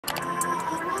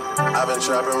I've been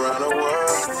trapping around the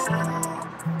world.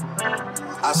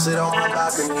 I sit on my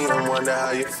balcony and wonder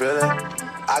how you feeling.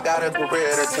 I got a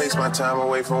career that takes my time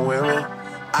away from women.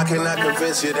 I cannot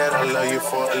convince you that I love you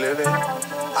for a living.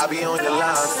 I be on your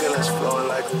line, feelings flowing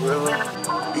like a river.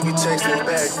 You can text me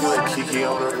back, you and Kiki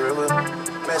on the river.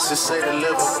 Message say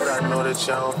deliver, but I know that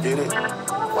y'all don't get it.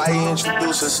 Why you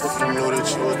introduce us if you knew that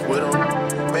you was with him?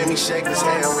 Made me shake his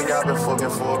hand when y'all been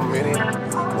fucking for a minute.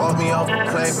 Walk me off the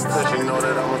plane because you know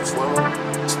that I'm a swimmer.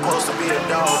 Supposed to be a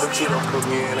dog, but you don't put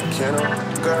me in a kennel.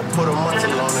 Girl, put a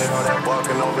muzzle on it, all that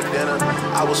walking over dinner.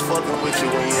 I was fucking with you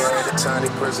when you had a tiny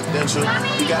presidential.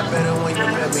 You got better when you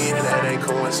met me, and that ain't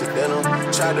coincidental.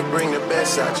 Tried to bring the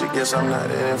best out you, guess I'm not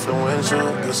that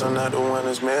influential. Guess I'm not the one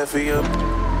that's meant for you.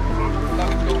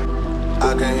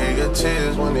 I can hear your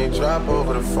tears when they drop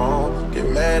over the phone. Get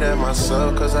mad at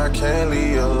myself cause I can't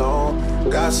leave you alone.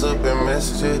 Gossip and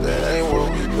messages, that ain't where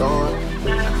we going.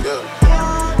 Yeah.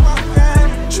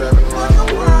 Trapping around the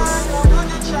world.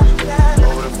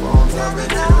 Over the phone, dropping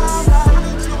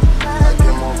tears. I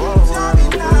get more balls around the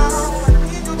world.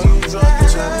 When you drunk, you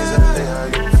tell me exactly how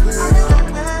you feel.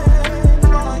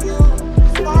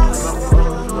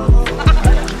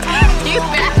 You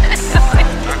bad.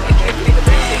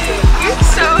 You're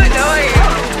so annoying.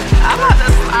 I'm about to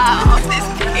slide off this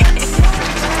kid.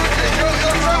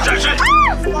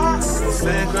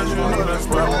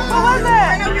 What was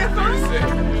that?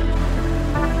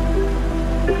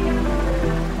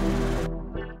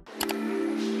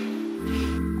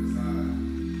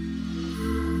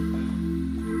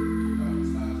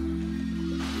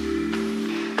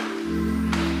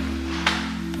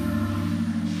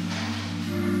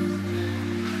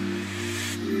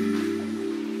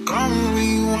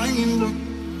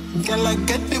 Girl, I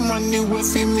get the money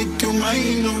if you make you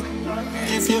mine, oh.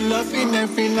 If you love in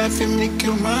every life, you make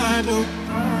you mad, oh.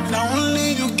 Now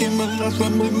only you give me love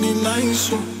and make me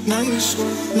nice, oh. Nice, oh,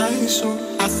 nice, oh.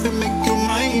 I feel make you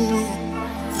mine, oh.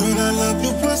 Girl, I love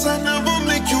you, plus I never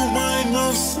make you mine,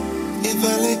 oh. If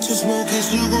I let you smoke,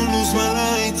 cause you gon' lose my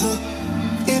lighter.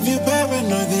 If you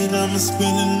paranoid, then I'ma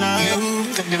spend the night.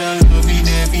 Girl, I love you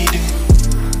every day.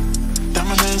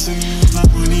 Diamond dancing, you my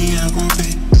money, I gon'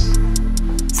 pay.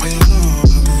 For your love,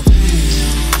 I gon' pay.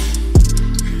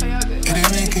 It ain't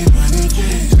making money,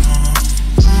 chase, no.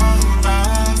 I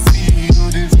feel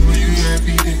this for you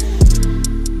every day.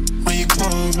 When you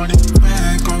call, run it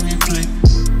back on replay.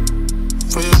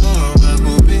 For your love, I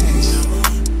gon' pay.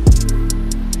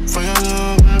 For your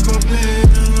love, I gon' pay.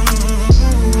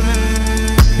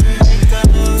 You got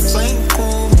a psycho,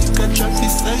 you got traffic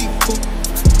psycho.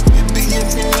 Baby, if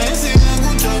you lazy, I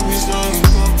gon' drive me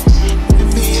psycho.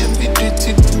 Every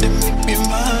dirty, they make me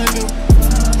mad, oh.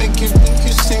 Make you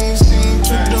sing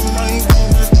to the mic.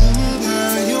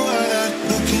 Girl, you are that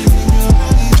looking in your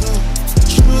eyes, oh.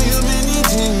 Show you many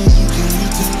things you can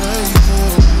utilize,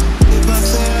 oh. If I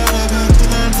say I love you,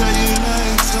 then I tell you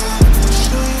lies, oh.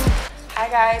 Hi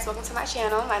guys, welcome to my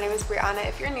channel. My name is Brianna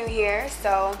if you're new here.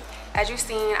 So as you've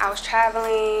seen, I was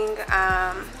traveling.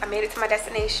 I made it to my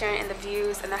destination and the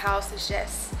views and the house is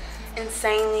just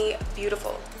insanely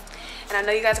beautiful. And I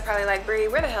know you guys are probably like, Bri,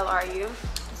 where the hell are you?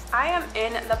 I am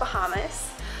in the Bahamas.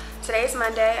 Today's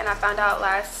Monday and I found out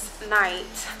last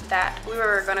night that we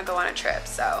were gonna go on a trip.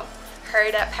 So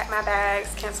hurried up, packed my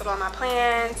bags, canceled all my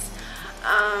plans.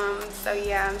 So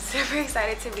yeah, I'm super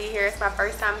excited to be here. It's my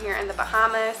first time here in the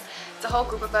Bahamas. It's a whole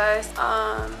group of us.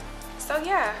 So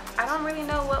yeah, I don't really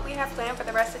know what we have planned for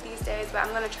the rest of these days, but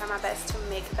I'm gonna try my best to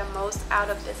make the most out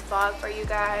of this vlog for you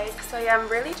guys. So yeah, I'm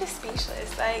really just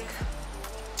speechless. Like,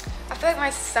 I feel like my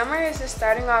summer is just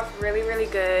starting off really, really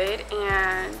good,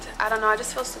 and I don't know, I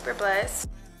just feel super blessed.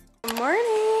 Good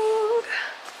morning.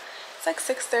 It's like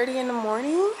 6:30 in the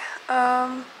morning.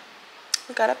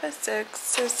 We got up at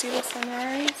 6 to see the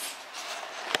sunrise.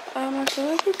 I feel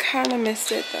like we kind of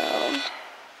missed it though.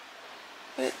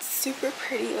 But it's super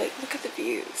pretty. Like, look at the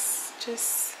views.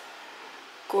 Just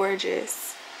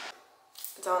gorgeous.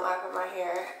 Don't laugh at my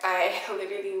hair. I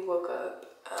literally woke up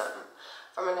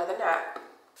from another nap.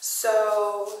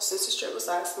 So since the trip was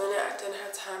last minute, I didn't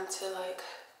have time to like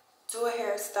do a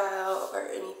hairstyle or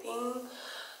anything.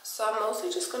 So I'm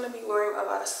mostly just gonna be wearing a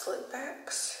lot of slick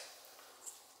backs,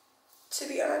 to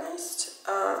be honest.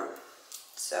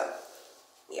 So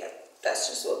yeah, that's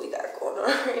just what we got going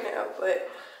on right now. But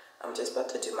I'm just about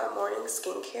to do my morning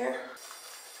skincare.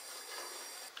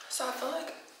 So I feel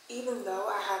like even though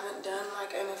I haven't done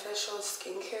like an official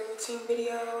skincare routine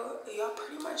video, y'all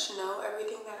pretty much know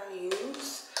everything that I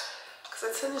use, because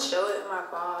I tend to show it in my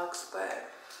vlogs. But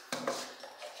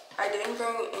I didn't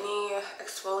bring any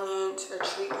exfoliant or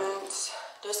treatment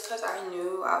just because I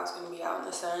knew I was going to be out in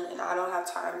the sun and I don't have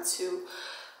time to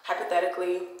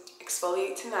hypothetically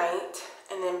exfoliate tonight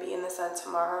and then be in the sun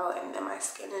tomorrow, and then my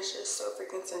skin is just so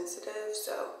freaking sensitive,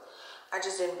 so I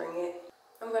just didn't bring it.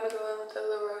 I'm going to go in with the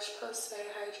La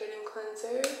Roche-Posay Hydrating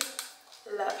Cleanser.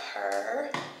 Love her.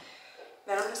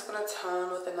 Then I'm just going to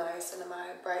tone with the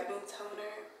niacinamide brightening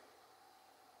toner.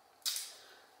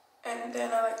 And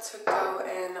then I like to go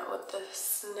in with the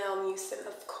𝐏𝐶𝐒𝐒,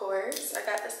 of course. I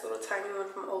got this little tiny one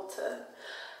from Ulta.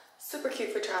 Super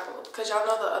cute for travel, because y'all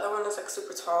know the other one is like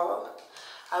super tall.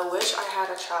 I wish I had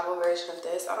a travel version of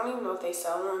this. I don't even know if they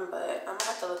sell one, but I'm gonna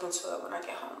have to look into it when I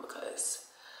get home because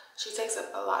she takes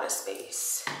up a lot of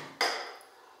space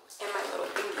in my little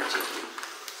thingy jiggy.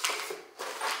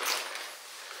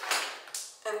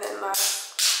 And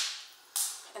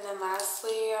then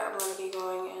lastly, I'm gonna be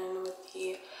going in with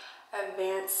the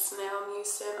Advanced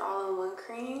𝐏𝐶𝐒𝐒 all-in-one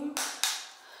cream.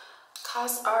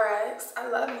 𝐿𝐴𝐍𝐿, I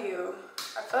love you.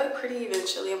 I feel like pretty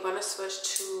eventually I'm gonna switch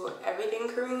to everything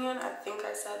Korean. I think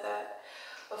I said that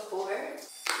before.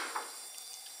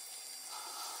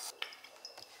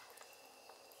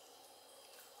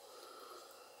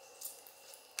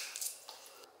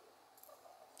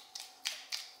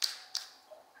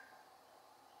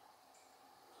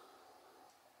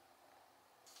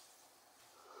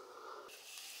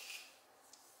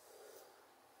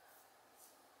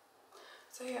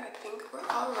 So yeah, I think we're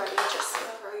all ready, just a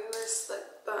regular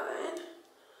slip bun.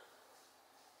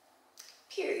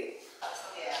 Period.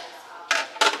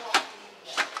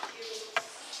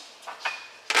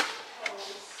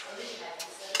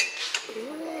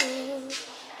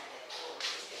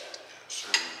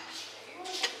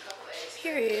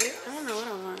 Period. I don't know what I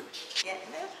want.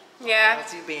 Yeah.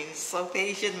 You've been so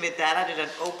patient with that. I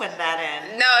didn't open that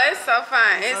end. No, it's so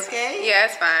fine. It's okay? Yeah,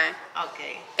 it's fine.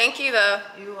 Okay. Thank you, though.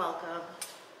 You're welcome.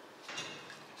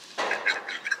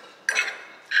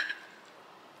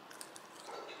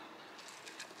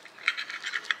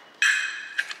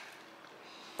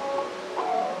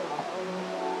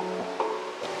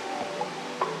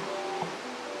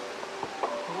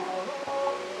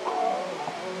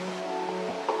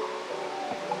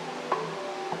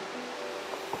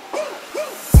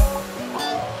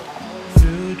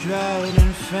 Drought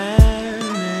and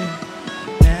famine,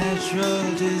 natural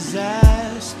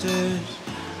disasters.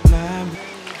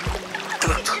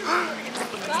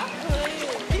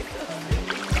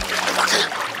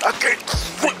 Okay.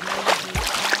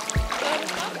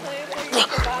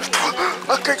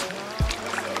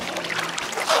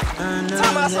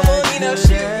 Talking about some little, you know,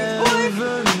 shit.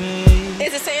 Boy,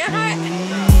 is it saying hot?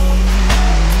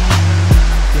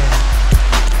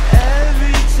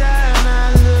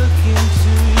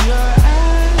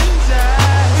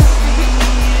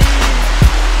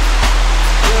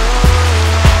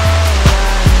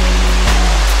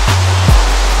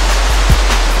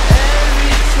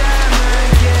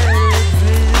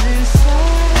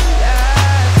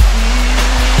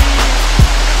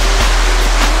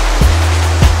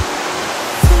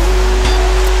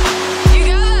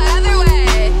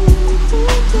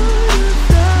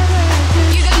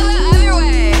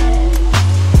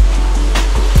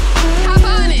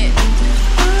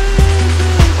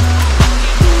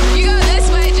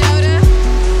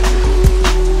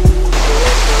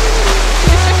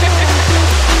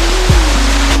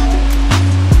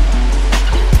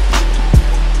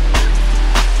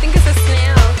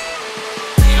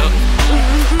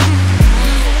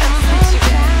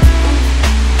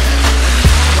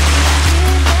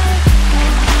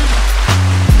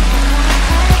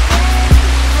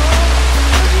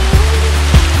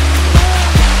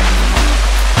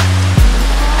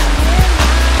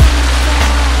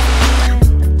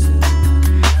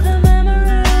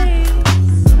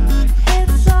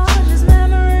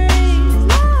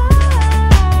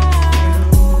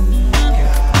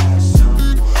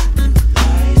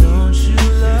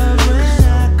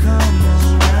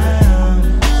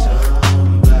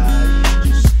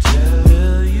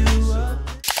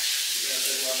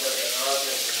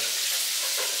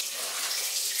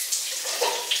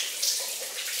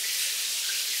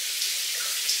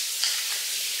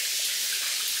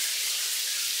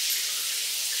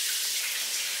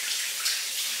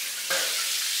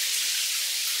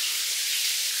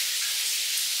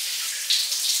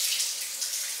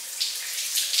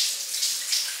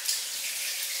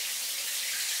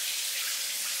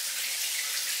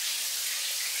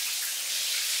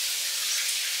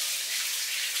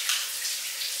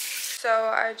 So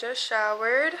I just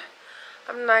showered.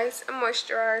 I'm nice and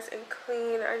moisturized and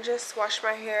clean. I just washed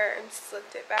my hair and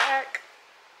slicked it back.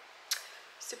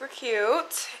 Super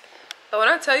cute. But when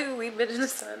I tell you we've been in the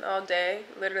sun all day,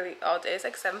 literally all day, it's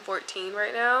like 7:14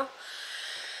 right now.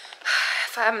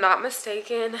 If I'm not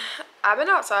mistaken, I've been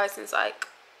outside since like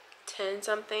 10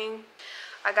 something.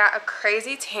 I got a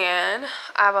crazy tan.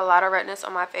 I have a lot of redness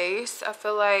on my face. I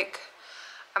feel like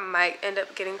I might end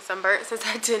up getting sunburnt since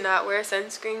I did not wear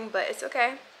sunscreen, but it's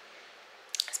okay.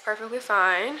 It's perfectly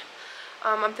fine.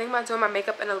 I'm thinking about doing my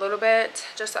makeup in a little bit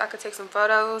just so I could take some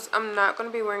photos. I'm not going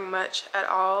to be wearing much at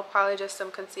all, probably just some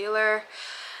concealer.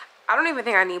 I don't even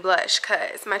think I need blush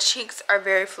because my cheeks are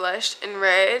very flushed and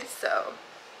red. So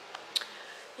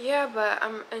yeah, but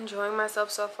I'm enjoying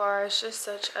myself so far. It's just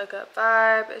such a good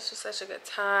vibe. It's just such a good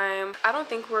time. I don't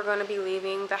think we're going to be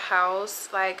leaving the house,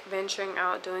 like venturing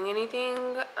out doing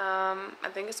anything. I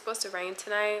think it's supposed to rain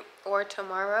tonight or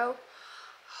tomorrow.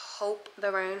 Hope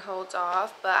the rain holds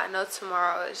off, but I know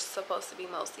tomorrow is supposed to be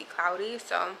mostly cloudy,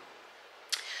 so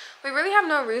we really have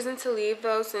no reason to leave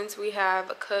though, since we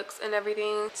have cooks and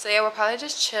everything. So yeah, we'll probably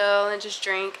just chill and just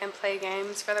drink and play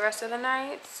games for the rest of the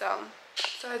night. So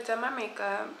I did my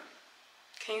makeup.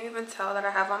 Can you even tell that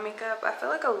I have on makeup? I feel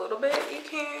like a little bit you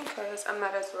can because I'm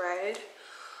not as red,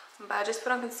 but I just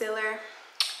put on concealer,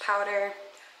 powder,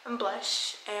 and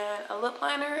blush, and a lip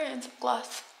liner and some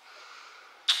gloss.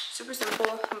 Super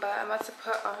simple, but I'm about to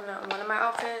put on one of my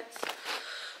outfits.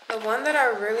 The one that I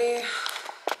really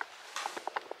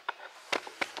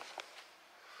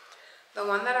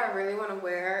want to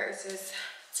wear is this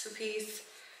two-piece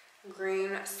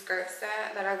green skirt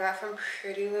set that I got from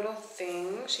Pretty Little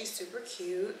Thing. She's super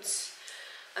cute.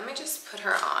 Let me just put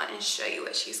her on and show you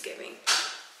what she's giving.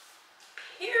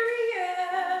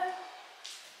 Period.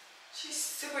 She's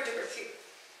super duper cute.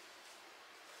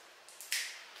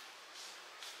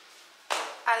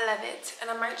 I love it, and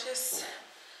I might just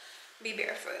be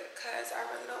barefoot because I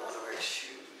really don't want to wear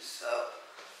shoes. So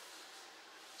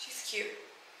she's cute.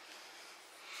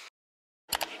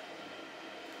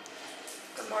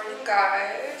 Good morning,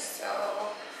 guys.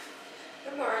 So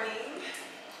good morning.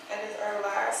 It is our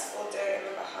last full day in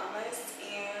the Bahamas,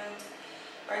 and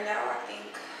right now I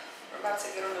think we're about to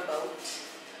get on a boat.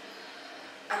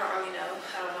 I don't really know.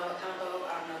 I don't know what kind of boat. I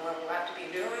don't know what we're about to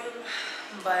be doing.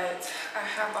 But I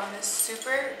have on this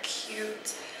super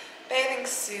cute bathing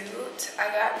suit. I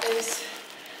got this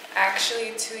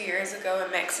actually 2 years ago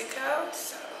in Mexico.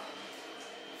 So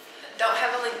don't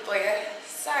have a link for you.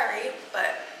 Sorry,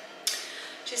 but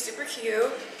she's super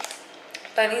cute.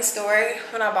 Funny story,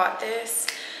 when I bought this,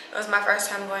 it was my first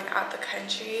time going out the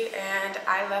country, and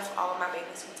I left all of my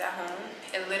bathing suits at home.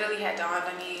 It literally had dawned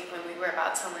on me when we were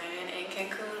about to land in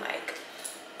Cancun, like,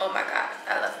 oh my god,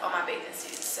 I left all my bathing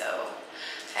suits. So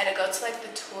I had to go to like the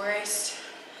tourist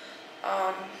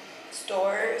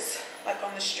stores, like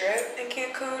on the strip in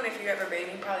Cancun. If you've ever been,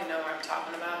 you probably know what I'm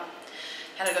talking about.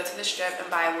 I had to go to the strip and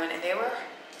buy one, and they were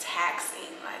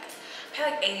taxing, like, I paid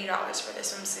like $80 for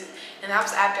this swimsuit, and that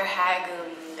was after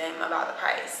haggling them about the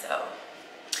price. So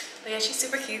but yeah, she's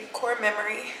super cute, core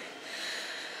memory.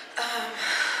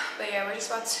 But yeah, we're just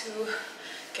about to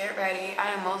get ready.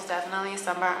 I am most definitely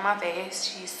sunburned on my face.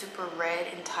 She's super red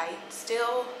and tight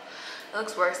still. It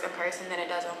looks worse in person than it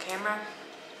does on camera.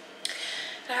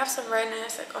 And I have some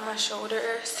redness like on my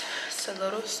shoulders. It's a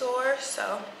little sore,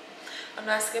 so I'm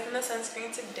not skipping the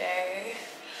sunscreen today.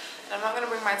 And I'm not gonna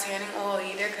bring my tanning oil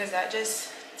either because that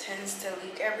just tends to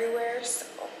leak everywhere. So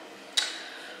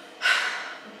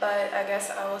but I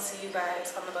guess I will see you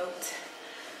guys on the boat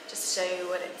just to show you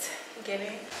what it's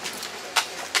giving.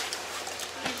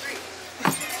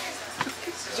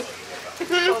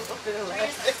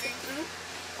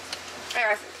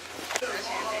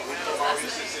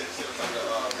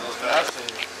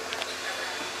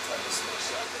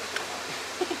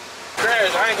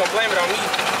 Crash, I ain't gonna blame it on me.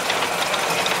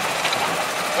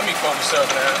 Let me focus up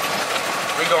now.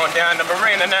 We're going down the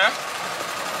marina now.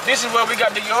 This is where we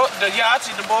got the yachts,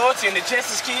 the boats, and the jet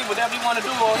ski, whatever you want to do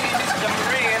on here. This is the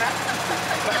marina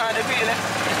behind the building.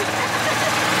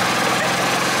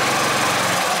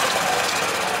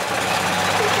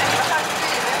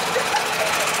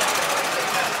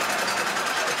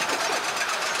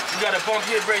 You gotta bump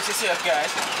here, brace yourself,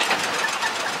 guys.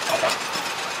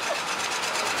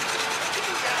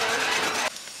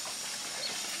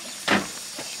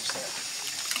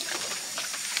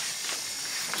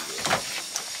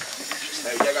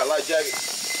 Hey, y'all got light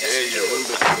jackets? Yeah, yeah, a little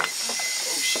bit. Oh,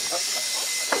 shit.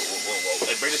 Whoa.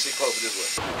 Hey, bring this shit closer this way.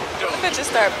 It just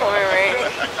started pouring rain.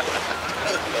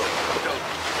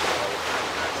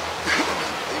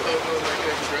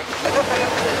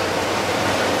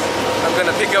 I'm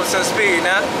gonna pick up some speed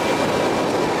now.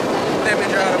 Let me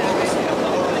drive the boat.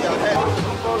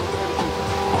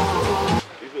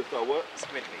 These was called what?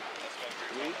 Squid bait.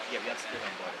 Yeah, we have to split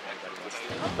on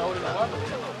board.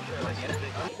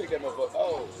 Pick that motherfucker.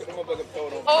 Oh, pick that motherfucker throw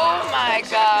it on. Oh my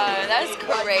god, that's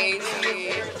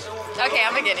crazy. Okay,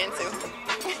 I'm gonna get into.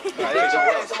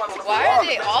 Why are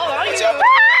they all on you? Oh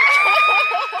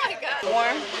my god.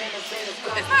 Warm?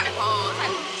 It's not cold.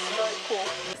 It's cool.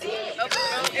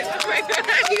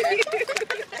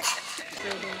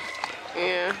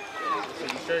 Yeah.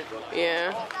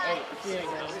 Yeah.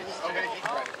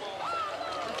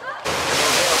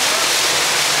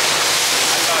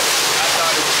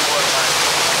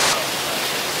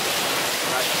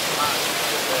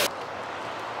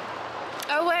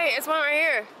 Oh wait, it's one right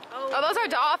here. Oh, those are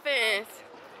dolphins.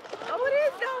 Oh, it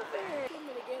is dolphins. Put them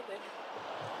together.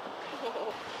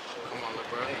 Come on, look,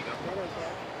 bro. There you go.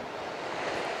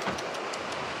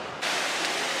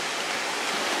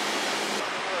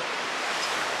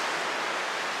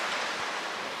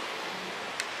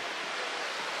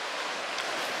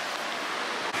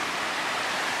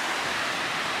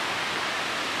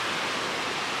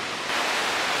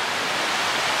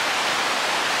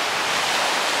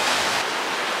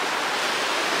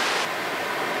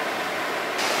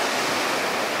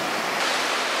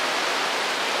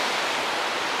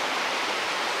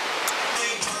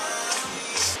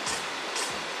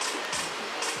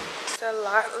 A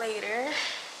lot later,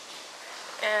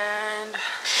 and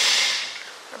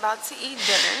we're about to eat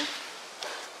dinner.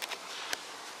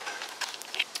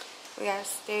 We got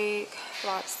steak,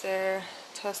 lobster,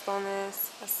 toast on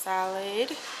this, a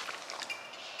salad.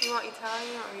 You want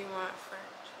Italian or you want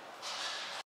French?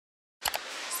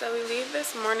 So we leave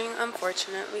this morning,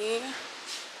 unfortunately.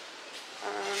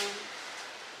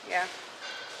 Yeah.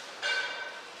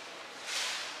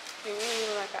 Maybe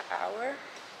like an hour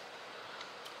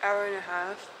and a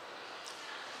half,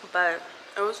 but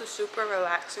it was a super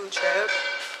relaxing trip.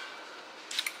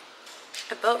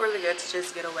 It felt really good to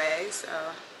just get away,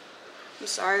 so I'm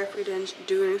sorry if we didn't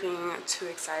do anything too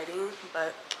exciting,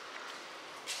 but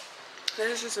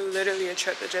this is just literally a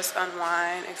trip to just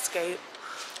unwind, escape,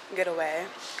 get away,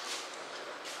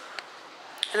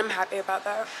 and I'm happy about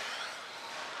that.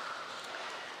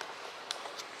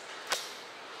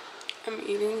 I'm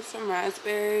eating some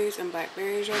raspberries and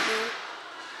blackberries right now.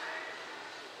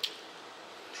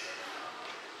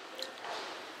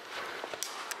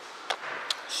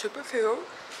 Super cute.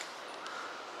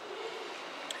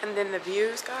 And then the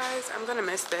views, guys, I'm gonna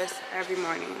miss this every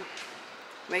morning,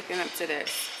 waking up to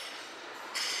this.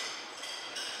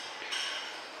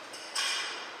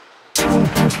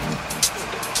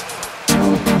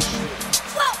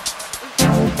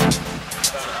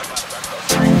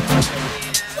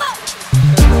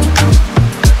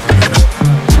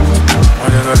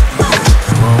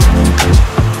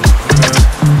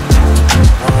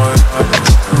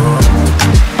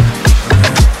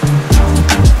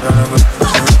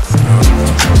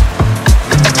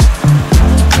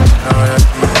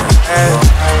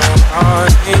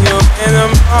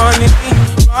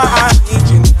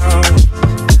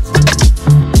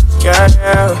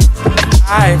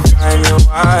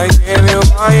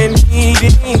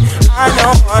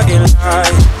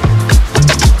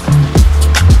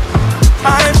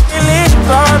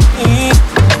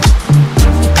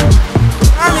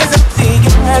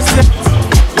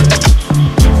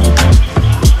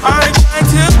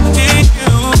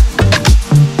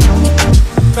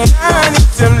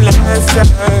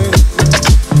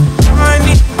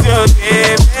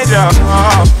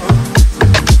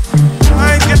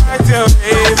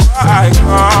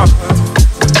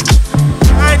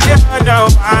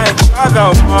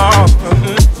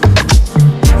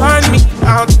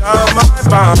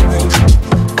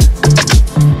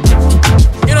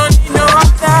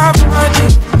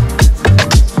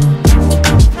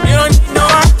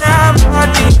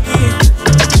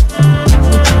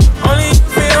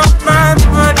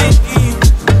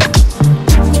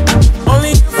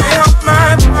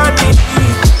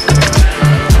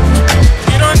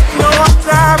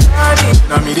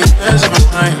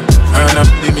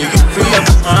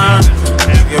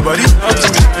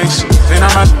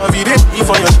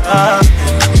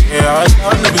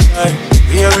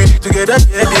 Together,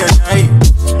 yeah, day and night.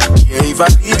 Yeah, if I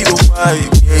leave you,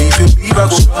 why?